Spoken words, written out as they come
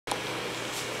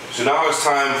So now it's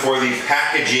time for the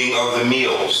packaging of the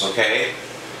meals, okay?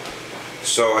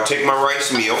 So I take my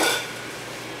rice meal.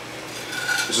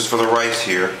 This is for the rice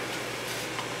here.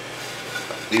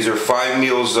 These are 5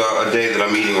 meals a day that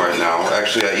I'm eating right now.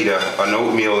 Actually, I eat an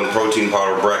oatmeal and protein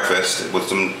powder breakfast with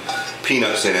some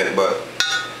peanuts in it, but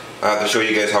I have to show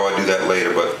you guys how I do that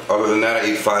later. But other than that,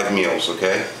 I eat 5 meals,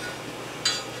 okay?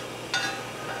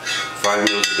 5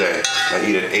 meals a day. I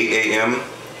eat at 8 a.m.,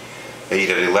 I eat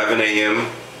at 11 a.m.,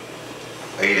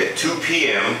 I eat at 2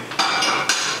 p.m.,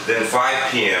 then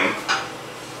 5 p.m.,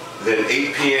 then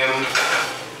 8 p.m.,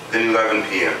 then 11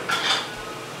 p.m.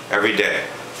 every day,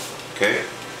 okay?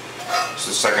 It's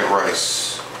the second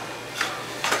rice.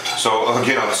 So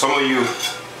again, some of you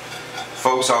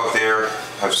folks out there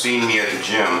have seen me at the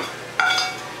gym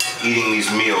eating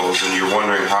these meals and you're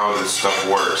wondering how this stuff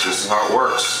works. This is how it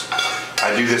works.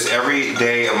 I do this every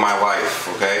day of my life,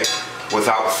 okay?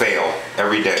 Without fail,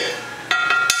 every day.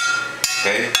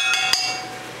 Okay?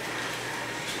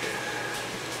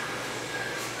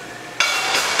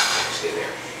 Stay there.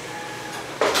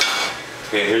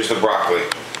 Okay, here's the broccoli.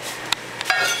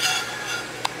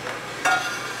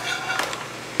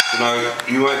 Now,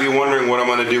 you might be wondering what I'm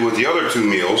going to do with the other 2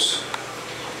 meals.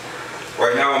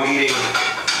 Right now I'm eating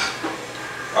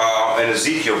an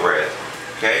Ezekiel bread,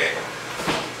 okay?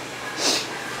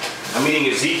 I'm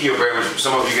eating Ezekiel bread, which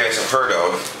some of you guys have heard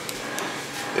of.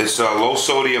 It's a low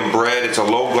sodium bread, it's a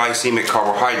low glycemic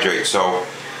carbohydrate. So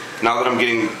now that I'm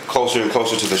getting closer and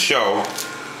closer to the show,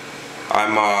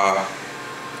 I'm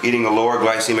eating a lower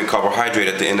glycemic carbohydrate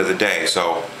at the end of the day.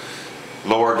 So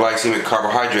lower glycemic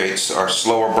carbohydrates are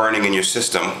slower burning in your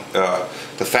system.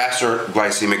 The faster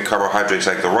glycemic carbohydrates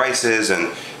like the rices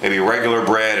and maybe regular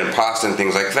bread and pasta and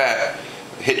things like that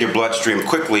hit your bloodstream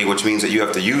quickly, which means that you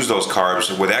have to use those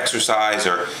carbs with exercise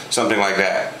or something like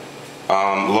that.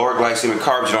 Lower glycemic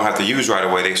carbs you don't have to use right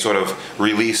away. They sort of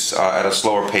release at a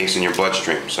slower pace in your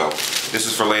bloodstream. So this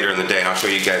is for later in the day, and I'll show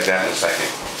you guys that in a second.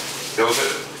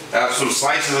 I have some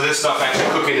slices of this stuff actually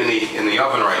cooking in the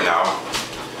oven right now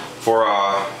for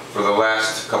the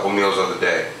last couple meals of the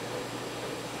day.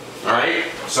 All right.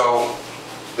 So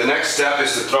the next step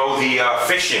is to throw the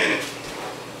fish in.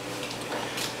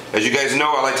 As you guys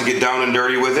know, I like to get down and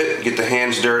dirty with it, get the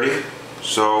hands dirty.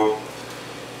 So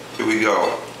here we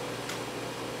go.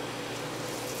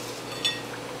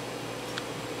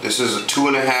 This is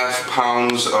 2.5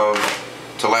 pounds of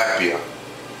tilapia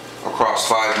across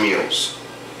 5 meals.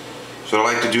 So what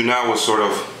I like to do now is sort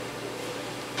of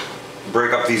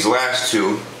break up these last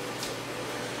 2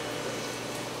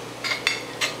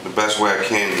 the best way I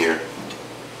can here.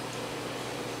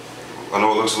 I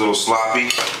know it looks a little sloppy,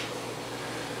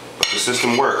 but the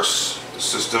system works. The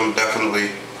system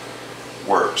definitely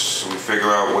works. So we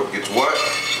figure out what gets what,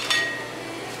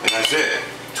 and that's it.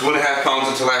 2.5 pounds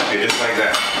of tilapia, just like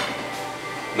that.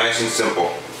 Nice and simple.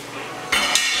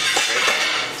 Okay.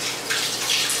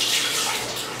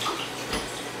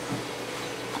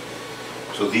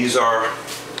 So these are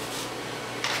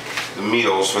the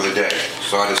meals for the day.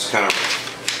 So I just kind of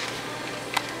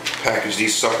package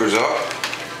these suckers up.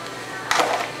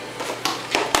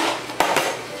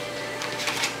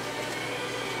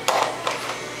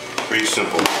 Pretty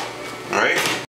simple.